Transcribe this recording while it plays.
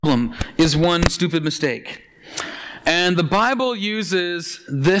problem is one stupid mistake. And the Bible uses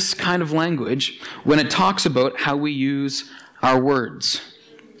this kind of language when it talks about how we use our words.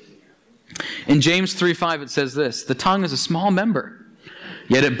 In James 3:5 it says this, "The tongue is a small member,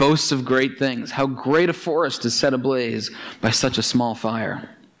 yet it boasts of great things. How great a forest is set ablaze by such a small fire."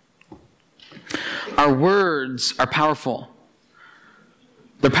 Our words are powerful.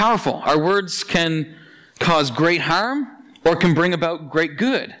 They're powerful. Our words can cause great harm or can bring about great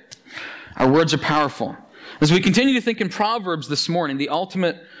good. Our words are powerful. As we continue to think in Proverbs this morning, the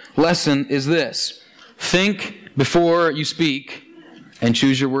ultimate lesson is this: think before you speak and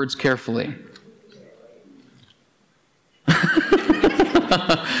choose your words carefully.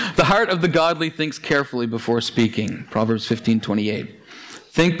 The heart of the godly thinks carefully before speaking. Proverbs 15:28.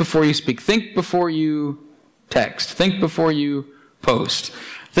 Think before you speak. Think before you text. Think before you post.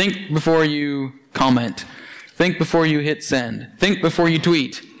 Think before you comment. Think before you hit send. Think before you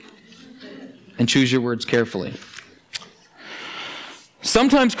tweet. And choose your words carefully.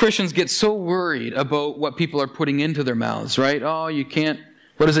 Sometimes Christians get so worried about what people are putting into their mouths, right? Oh, you can't,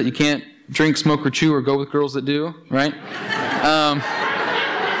 what is it? You can't drink, smoke, or chew, or go with girls that do, right?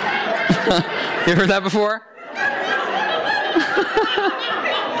 You heard that before?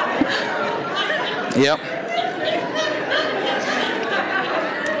 Yep.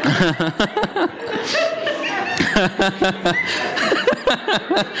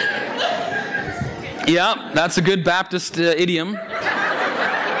 Yeah, that's a good Baptist idiom.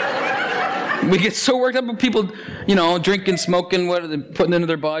 We get so worked up with people, drinking, smoking, what are they putting into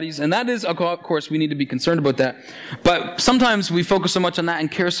their bodies. And that is, of course, we need to be concerned about that. But sometimes we focus so much on that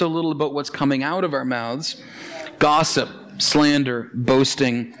and care so little about what's coming out of our mouths. Gossip, slander,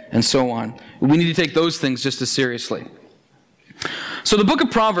 boasting, and so on. We need to take those things just as seriously. So the book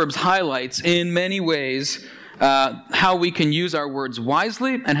of Proverbs highlights in many ways how we can use our words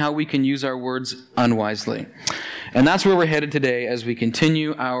wisely and how we can use our words unwisely. And that's where we're headed today as we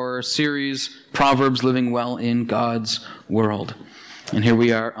continue our series, Proverbs Living Well in God's World. And here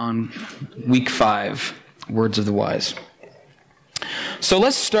we are on week 5, Words of the Wise. So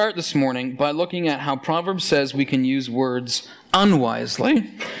let's start this morning by looking at how Proverbs says we can use words unwisely.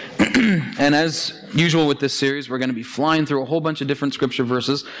 And as usual with this series, we're going to be flying through a whole bunch of different scripture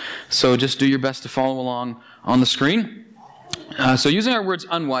verses. So just do your best to follow along on the screen. So using our words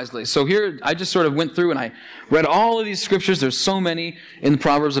unwisely. So here I just sort of went through and I read all of these scriptures. There's so many in the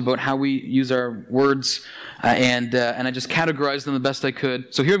Proverbs about how we use our words. And I just categorized them the best I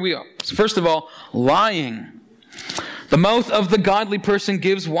could. So here we go. So first of all, lying. The mouth of the godly person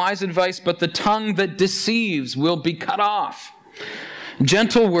gives wise advice, but the tongue that deceives will be cut off.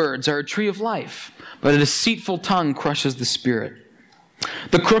 Gentle words are a tree of life, but a deceitful tongue crushes the spirit.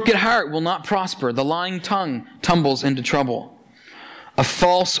 The crooked heart will not prosper. The lying tongue tumbles into trouble. A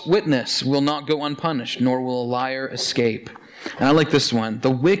false witness will not go unpunished, nor will a liar escape. And I like this one.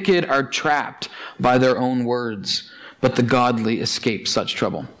 The wicked are trapped by their own words, but the godly escape such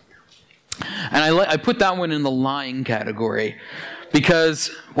trouble. And I put that one in the lying category,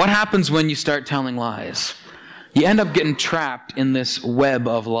 because what happens when you start telling lies? You end up getting trapped in this web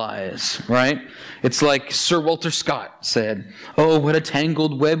of lies, right? It's like Sir Walter Scott said, "Oh, what a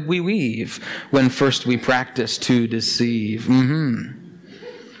tangled web we weave when first we practice to deceive."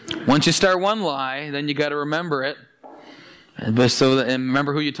 Once you start one lie, then you got to remember it, and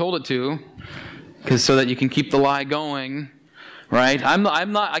remember who you told it to, so that you can keep the lie going, right? I'm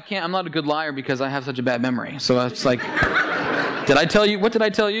not a good liar because I have such a bad memory. So it's like, did I tell you? What did I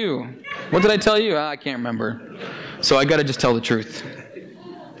tell you? What did I tell you? I can't remember. So I got to just tell the truth.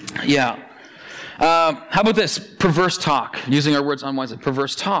 Yeah. How about this? Perverse talk. Using our words unwisely.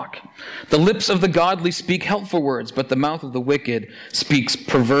 Perverse talk. The lips of the godly speak helpful words, but the mouth of the wicked speaks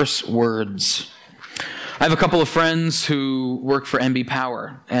perverse words. I have a couple of friends who work for MB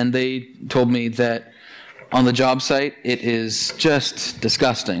Power, and they told me that on the job site, it is just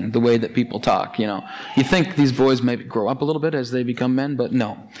disgusting the way that people talk. You think these boys maybe grow up a little bit as they become men, but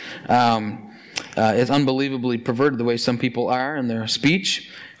no. It's unbelievably perverted the way some people are in their speech.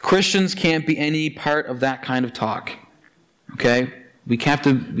 Christians can't be any part of that kind of talk. Okay? We can't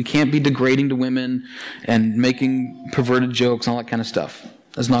be degrading to women and making perverted jokes and all that kind of stuff.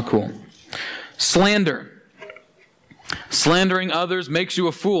 That's not cool. Slander. Slandering others makes you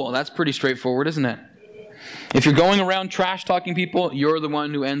a fool. That's pretty straightforward, isn't it? If you're going around trash-talking people, you're the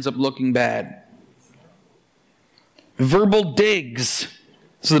one who ends up looking bad. Verbal digs.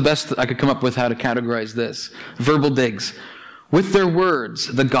 This is the best I could come up with how to categorize this. Verbal digs. With their words,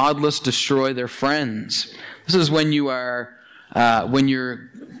 the godless destroy their friends. This is when you're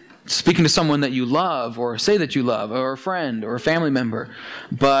speaking to someone that you love or say that you love, or a friend or a family member,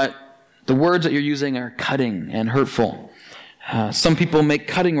 but the words that you're using are cutting and hurtful. Some people make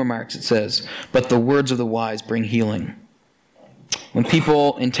cutting remarks, it says, but the words of the wise bring healing. When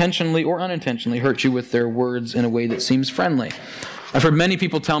people intentionally or unintentionally hurt you with their words in a way that seems friendly. I've heard many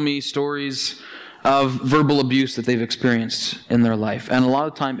people tell me stories of verbal abuse that they've experienced in their life. And a lot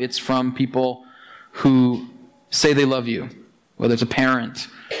of the time it's from people who say they love you, whether it's a parent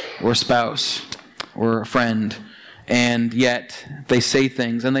or a spouse or a friend, and yet they say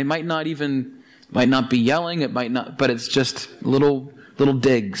things, and they might not be yelling, but it's just little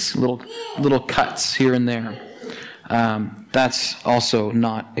digs, little cuts here and there. That's also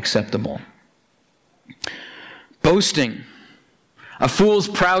not acceptable. Boasting. A fool's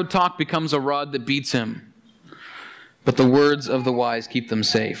proud talk becomes a rod that beats him, but the words of the wise keep them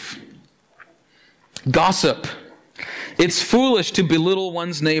safe. Gossip. It's foolish to belittle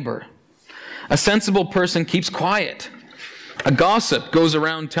one's neighbor. A sensible person keeps quiet. A gossip goes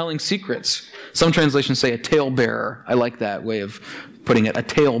around telling secrets. Some translations say a talebearer. I like that way of putting it, a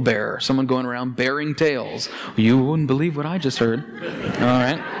talebearer. Someone going around bearing tales. You wouldn't believe what I just heard. All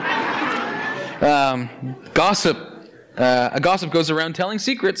right. Gossip. A gossip goes around telling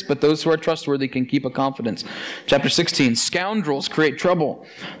secrets, but those who are trustworthy can keep a confidence. Chapter 16, scoundrels create trouble.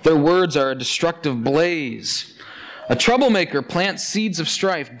 Their words are a destructive blaze. A troublemaker plants seeds of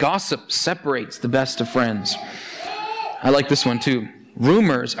strife. Gossip separates the best of friends. I like this one too.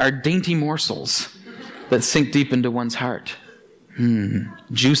 Rumors are dainty morsels that sink deep into one's heart.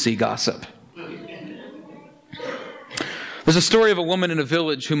 Juicy gossip. There's a story of a woman in a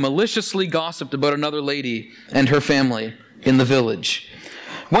village who maliciously gossiped about another lady and her family in the village.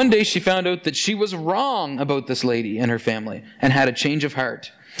 One day she found out that she was wrong about this lady and her family and had a change of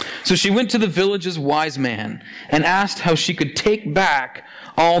heart. So she went to the village's wise man and asked how she could take back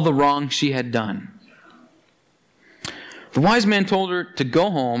all the wrong she had done. The wise man told her to go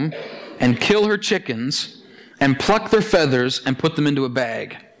home and kill her chickens and pluck their feathers and put them into a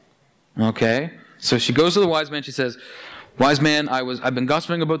bag. Okay? So she goes to the wise man. She says, "Wise man, I've been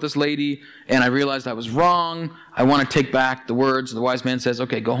gossiping about this lady, and I realized I was wrong. I want to take back the words." The wise man says,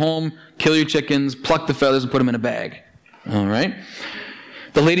 "Okay, go home, kill your chickens, pluck the feathers, and put them in a bag." All right?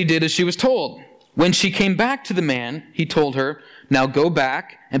 The lady did as she was told. When she came back to the man, he told her, "Now go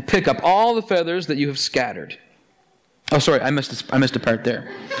back and pick up all the feathers that you have scattered." Oh, sorry, I missed a part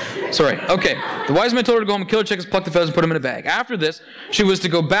there. Sorry. Okay. The wise man told her to go home and kill her chickens, pluck the feathers, and put them in a bag. After this, she was to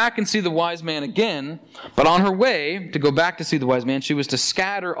go back and see the wise man again, but on her way to go back to see the wise man, she was to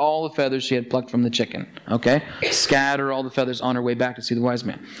scatter all the feathers she had plucked from the chicken. Okay? Scatter all the feathers on her way back to see the wise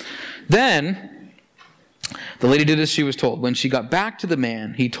man. Then, the lady did as she was told. When she got back to the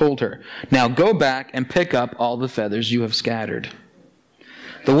man, he told her, "Now go back and pick up all the feathers you have scattered."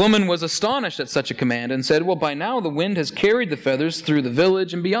 The woman was astonished at such a command and said, "Well, by now the wind has carried the feathers through the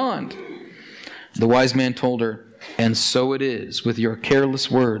village and beyond." The wise man told her, "And so it is with your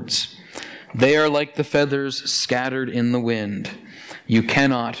careless words. They are like the feathers scattered in the wind. You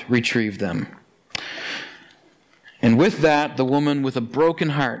cannot retrieve them." And with that, the woman, with a broken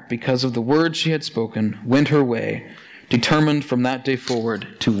heart because of the words she had spoken, went her way, determined from that day forward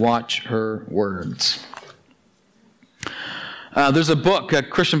to watch her words. There's a book, a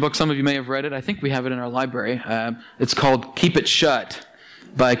Christian book, some of you may have read it. I think we have it in our library. It's called Keep It Shut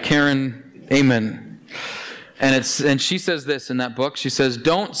by Karen Amen. And she says this in that book. She says,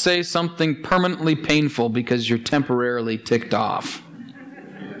 "Don't say something permanently painful because you're temporarily ticked off."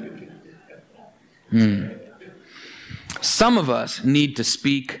 Some of us need to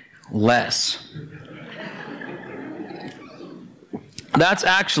speak less. That's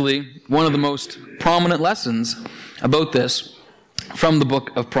actually one of the most prominent lessons about this from the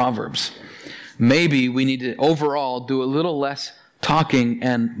book of Proverbs. Maybe we need to overall do a little less talking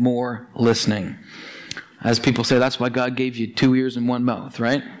and more listening. As people say, that's why God gave you 2 ears and 1 mouth,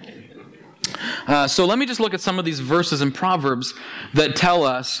 right? So let me just look at some of these verses in Proverbs that tell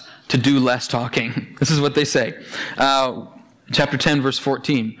us to do less talking. This is what they say. Chapter 10, verse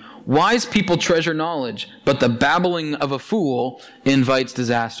 14. "Wise people treasure knowledge, but the babbling of a fool invites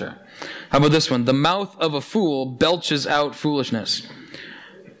disaster." How about this one? "The mouth of a fool belches out foolishness."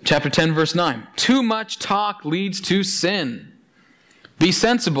 Chapter 10, verse 9. "Too much talk leads to sin. Be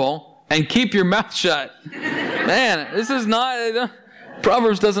sensible and keep your mouth shut." Man, this is not...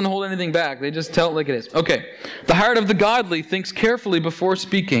 Proverbs doesn't hold anything back. They just tell it like it is. Okay. "The heart of the godly thinks carefully before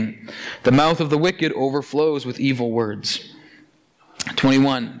speaking. The mouth of the wicked overflows with evil words."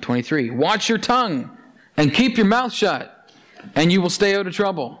 21, 23. "Watch your tongue and keep your mouth shut, and you will stay out of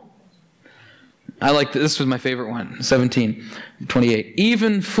trouble." this was my favorite one, 17:28.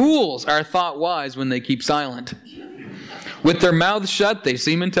 Even fools are thought wise when they keep silent. With their mouths shut, they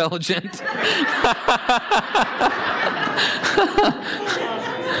seem intelligent.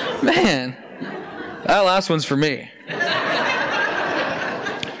 Man, that last one's for me.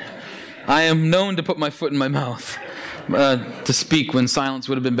 I am known to put my foot in my mouth to speak when silence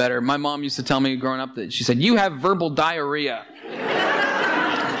would have been better. My mom used to tell me growing up that she said, "You have verbal diarrhea."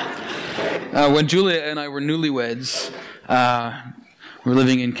 When Julia and I were newlyweds, we were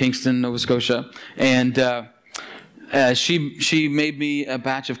living in Kingston, Nova Scotia, and she made me a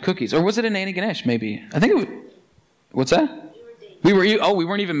batch of cookies. Or was it an Annie Ganesh, maybe? I think it was... What's that? We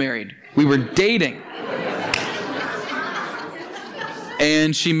weren't even married. We were dating.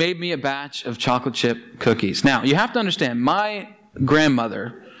 And she made me a batch of chocolate chip cookies. Now, you have to understand, my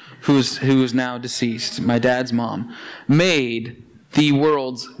grandmother, who is now deceased, my dad's mom, made the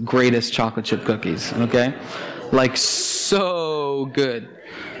world's greatest chocolate chip cookies, okay? Like, so good.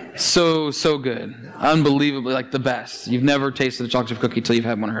 So good. Unbelievably, like the best. You've never tasted a chocolate chip cookie till you've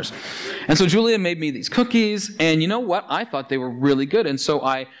had one of hers. And so Julia made me these cookies, and you know what? I thought they were really good. And so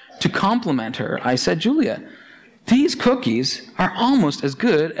to compliment her, I said, "Julia, these cookies are almost as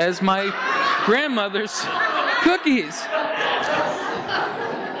good as my grandmother's cookies."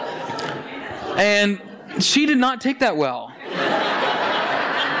 And she did not take that well.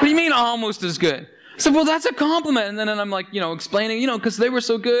 What do you mean almost as good? I said, "Well, that's a compliment." And then I'm like, explaining, because they were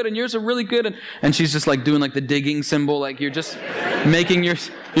so good and yours are really good. And she's just like doing like the digging symbol, like you're just making you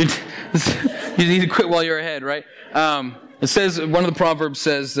need to quit while you're ahead, right? It says, one of the Proverbs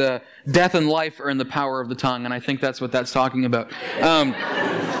says, death and life are in the power of the tongue. And I think that's what that's talking about.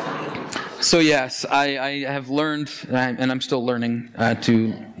 So yes, I have learned, and I'm still learning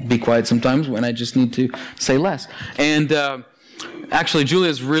to be quiet sometimes when I just need to say less. And actually,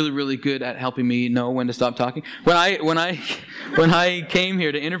 Julia's really, really good at helping me know when to stop talking. When I came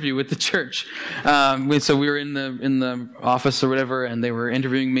here to interview with the church, so we were in the office or whatever, and they were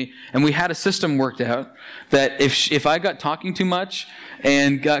interviewing me, and we had a system worked out that if I got talking too much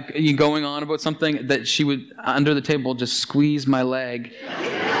and got going on about something, that she would under the table just squeeze my leg,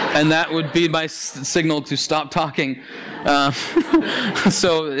 and that would be my signal to stop talking.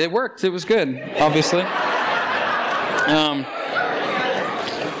 So it worked. It was good, obviously.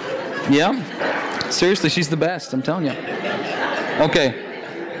 Yeah, seriously, she's the best, I'm telling you. Okay.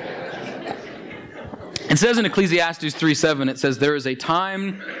 It says in Ecclesiastes 3:7, it says, "There is a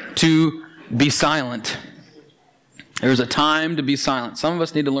time to be silent." There's a time to be silent. Some of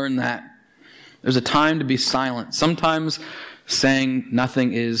us need to learn that. There's a time to be silent. Sometimes saying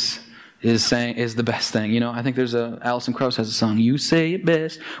nothing is the best thing. I think there's Alison Krauss has a song, "You say it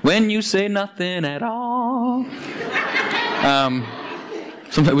best when you say nothing at all."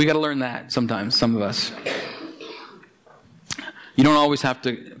 Sometimes we got to learn that sometimes, some of us. You don't always have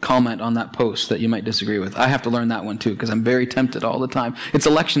to comment on that post that you might disagree with. I have to learn that one too, because I'm very tempted all the time. It's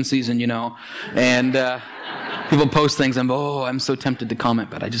election season, and people post things, I'm so tempted to comment,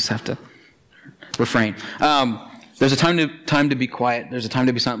 but I just have to refrain. There's a time to be quiet. There's a time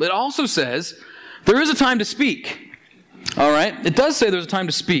to be silent. It also says there is a time to speak. All right? It does say there's a time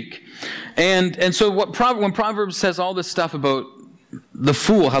to speak. And so when Proverbs says all this stuff about the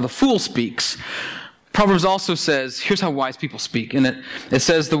fool, how the fool speaks, Proverbs also says, here's how wise people speak. And it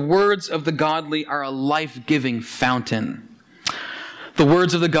says, "The words of the godly are a life-giving fountain. The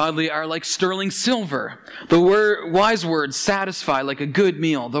words of the godly are like sterling silver. The wise words satisfy like a good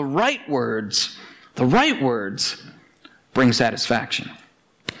meal. The right words bring satisfaction."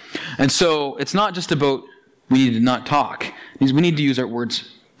 And so it's not just about we need to not talk. We need to use our words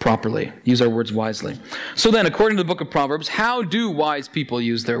properly, use our words wisely. So then, according to the book of Proverbs, how do wise people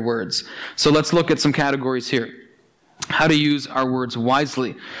use their words? So let's look at some categories here. How to use our words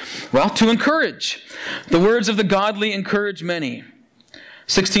wisely. Well, to encourage. The words of the godly encourage many.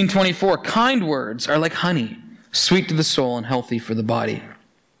 16:24, "Kind words are like honey, sweet to the soul and healthy for the body."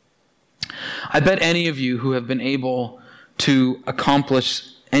 I bet any of you who have been able to accomplish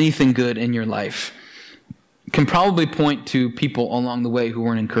anything good in your life can probably point to people along the way who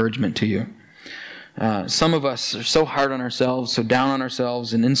were an encouragement to you. Some of us are so hard on ourselves, so down on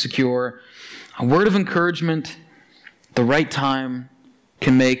ourselves and insecure. A word of encouragement, the right time,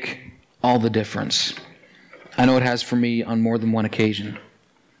 can make all the difference. I know it has for me on more than one occasion.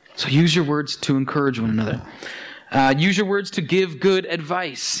 So use your words to encourage one another. Use your words to give good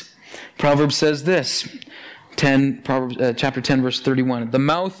advice. Proverbs says this, chapter 10, verse 31. "The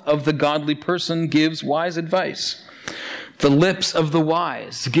mouth of the godly person gives wise advice. The lips of the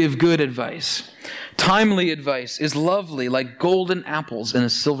wise give good advice. Timely advice is lovely like golden apples in a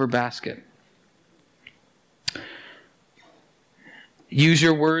silver basket." use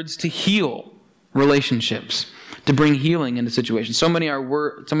your words to heal relationships, to bring healing into situations. So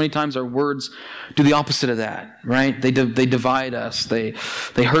many times our words do the opposite of that, right? They divide us. They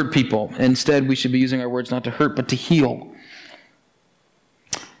hurt people. Instead, we should be using our words not to hurt, but to heal.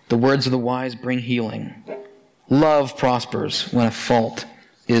 The words of the wise bring healing. Love prospers when a fault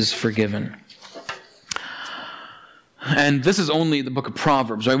is forgiven. And this is only the book of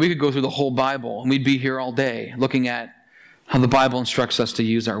Proverbs, right? We could go through the whole Bible and we'd be here all day looking at how the Bible instructs us to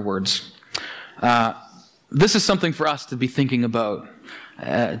use our words. This is something for us to be thinking about,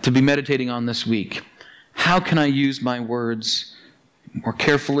 to be meditating on this week. How can I use my words more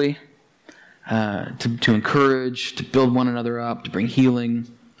carefully to encourage, to build one another up, to bring healing,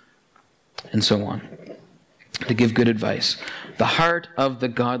 and so on, to give good advice? The heart of the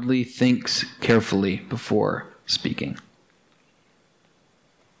godly thinks carefully before speaking.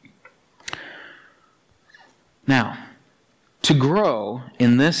 Now, to grow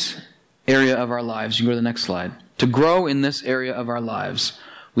in this area of our lives, you can go to the next slide. To grow in this area of our lives,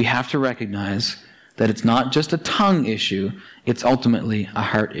 we have to recognize that it's not just a tongue issue, it's ultimately a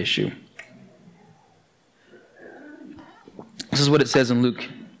heart issue. This is what it says in Luke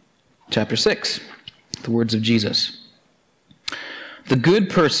chapter 6, the words of Jesus. The good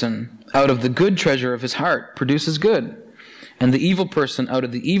person out of the good treasure of his heart produces good, and the evil person out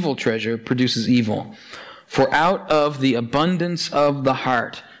of the evil treasure produces evil. For out of the abundance of the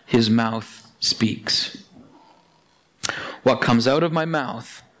heart his mouth speaks. What comes out of my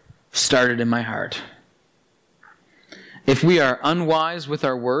mouth started in my heart. If we are unwise with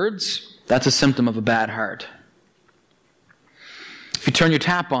our words, that's a symptom of a bad heart. If you turn your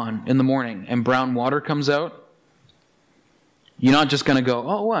tap on in the morning and brown water comes out, you're not just going to go,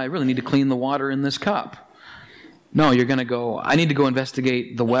 oh, well, I really need to clean the water in this cup. No, you're going to go, I need to go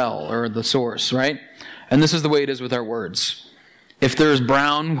investigate the well or the source, right? And this is the way it is with our words. If there's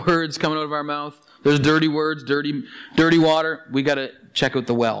brown words coming out of our mouth, there's dirty words, dirty water, we got to check out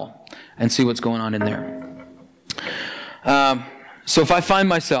the well and see what's going on in there. So if I find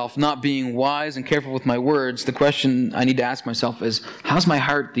myself not being wise and careful with my words, the question I need to ask myself is, how's my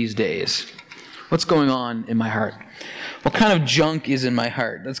heart these days? What's going on in my heart? What kind of junk is in my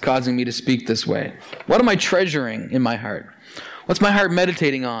heart that's causing me to speak this way? What am I treasuring in my heart? What's my heart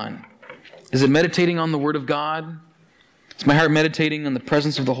meditating on? Is it meditating on the Word of God? Is my heart meditating on the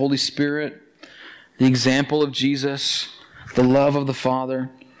presence of the Holy Spirit, the example of Jesus, the love of the Father?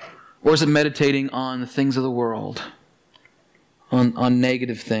 Or is it meditating on the things of the world, on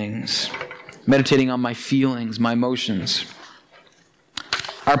negative things, meditating on my feelings, my emotions?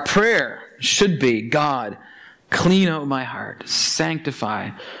 Our prayer should be, God, clean out my heart,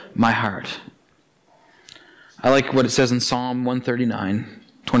 sanctify my heart. I like what it says in Psalm 139,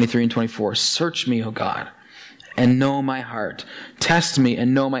 23 and 24. Search me, O God, and know my heart. Test me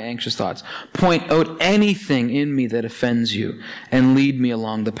and know my anxious thoughts. Point out anything in me that offends you, and lead me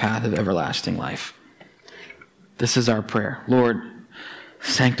along the path of everlasting life. This is our prayer. Lord,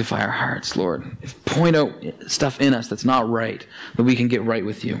 sanctify our hearts, Lord. Point out stuff in us that's not right, that we can get right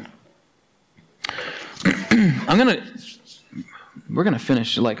with you. We're gonna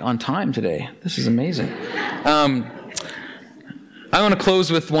finish on time today. This is amazing. I want to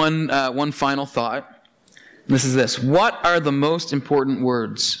close with one final thought. This is this: what are the most important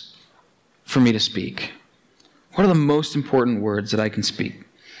words for me to speak? What are the most important words that I can speak?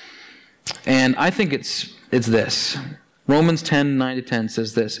 And I think it's this. Romans 10:9-10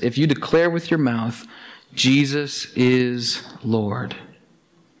 says this: if you declare with your mouth, Jesus is Lord,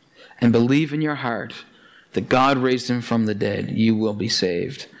 and believe in your heart that God raised him from the dead, you will be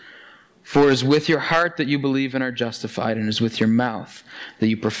saved. For it is with your heart that you believe and are justified, and it is with your mouth that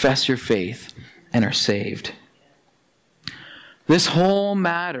you profess your faith and are saved. This whole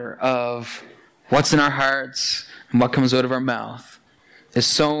matter of what's in our hearts and what comes out of our mouth is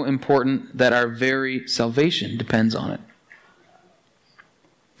so important that our very salvation depends on it.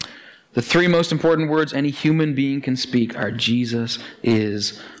 The three most important words any human being can speak are Jesus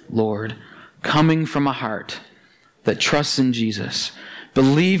is Lord, coming from a heart that trusts in Jesus,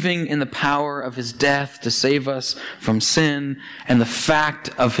 believing in the power of his death to save us from sin and the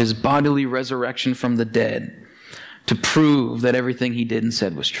fact of his bodily resurrection from the dead to prove that everything he did and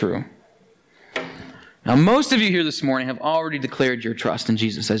said was true. Now, most of you here this morning have already declared your trust in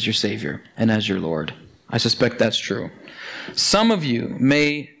Jesus as your Savior and as your Lord. I suspect that's true. Some of you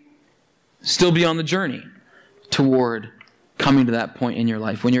may still be on the journey toward coming to that point in your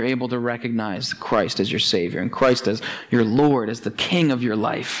life when you're able to recognize Christ as your Savior and Christ as your Lord, as the King of your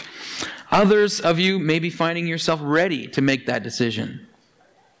life. Others of you may be finding yourself ready to make that decision.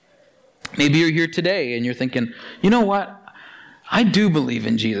 Maybe you're here today and you're thinking, you know what? I do believe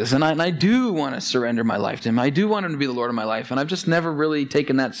in Jesus, and I do want to surrender my life to him. I do want him to be the Lord of my life, and I've just never really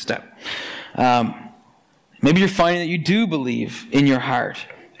taken that step. Maybe you're finding that you do believe in your heart,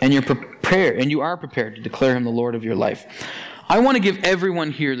 and you're prepared, and you are prepared to declare him the Lord of your life. I want to give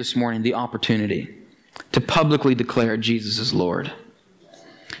everyone here this morning the opportunity to publicly declare Jesus is Lord.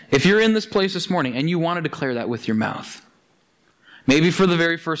 If you're in this place this morning and you want to declare that with your mouth, maybe for the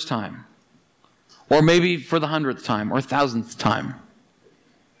very first time, or maybe for the 100th time or 1,000th time,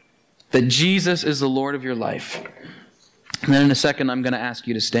 that Jesus is the Lord of your life. And then in a second, I'm going to ask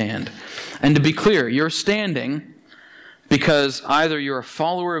you to stand. And to be clear, you're standing because either you're a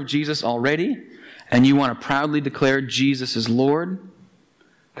follower of Jesus already and you want to proudly declare Jesus is Lord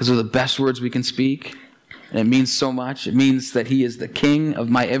because they're the best words we can speak. And it means so much. It means that he is the King of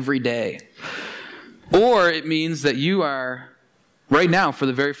my everyday. Or it means that you are, right now, for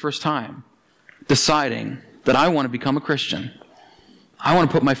the very first time, deciding that I want to become a Christian. I want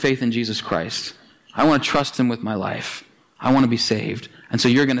to put my faith in Jesus Christ. I want to trust him with my life. I want to be saved. And so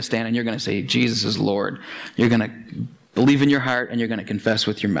you're going to stand and you're going to say, Jesus is Lord. You're going to believe in your heart and you're going to confess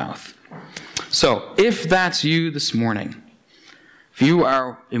with your mouth. So, if that's you this morning, if you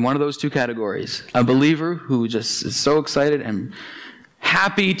are in one of those two categories, a believer who just is so excited and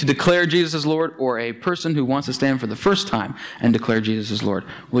happy to declare Jesus as Lord, or a person who wants to stand for the first time and declare Jesus as Lord,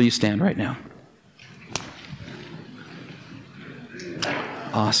 will you stand right now?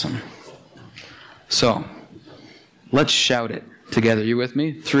 Awesome. So, let's shout it together. You with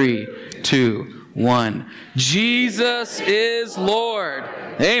me? 3, 2, 1. Jesus is Lord.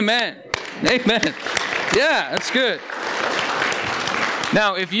 Amen. Amen. Yeah, that's good.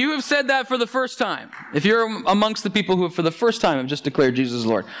 Now, if you have said that for the first time, if you're amongst the people who for the first time have just declared Jesus as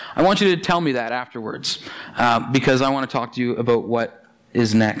Lord, I want you to tell me that afterwards, because I want to talk to you about what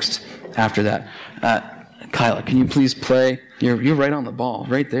is next after that. Kyla, can you please play? You're right on the ball,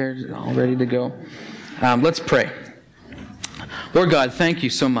 right there, all ready to go. Let's pray. Lord God, thank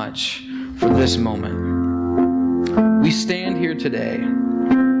you so much for this moment. We stand here today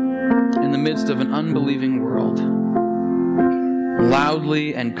in the midst of an unbelieving world,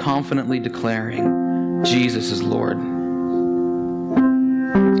 loudly and confidently declaring Jesus is Lord.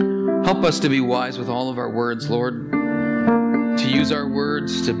 Help us to be wise with all of our words, Lord, to use our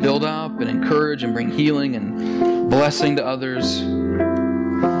words to build up and encourage and bring healing and blessing to others.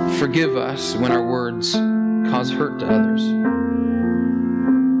 Forgive us when our words cause hurt to others.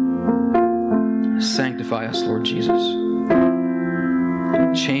 Sanctify us, Lord Jesus.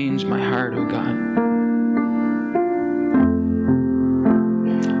 Change my heart, O God.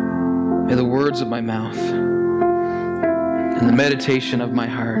 May the words of my mouth and the meditation of my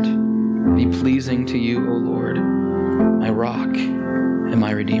heart be pleasing to you, O Lord, my rock and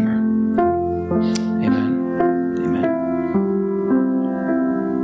my Redeemer.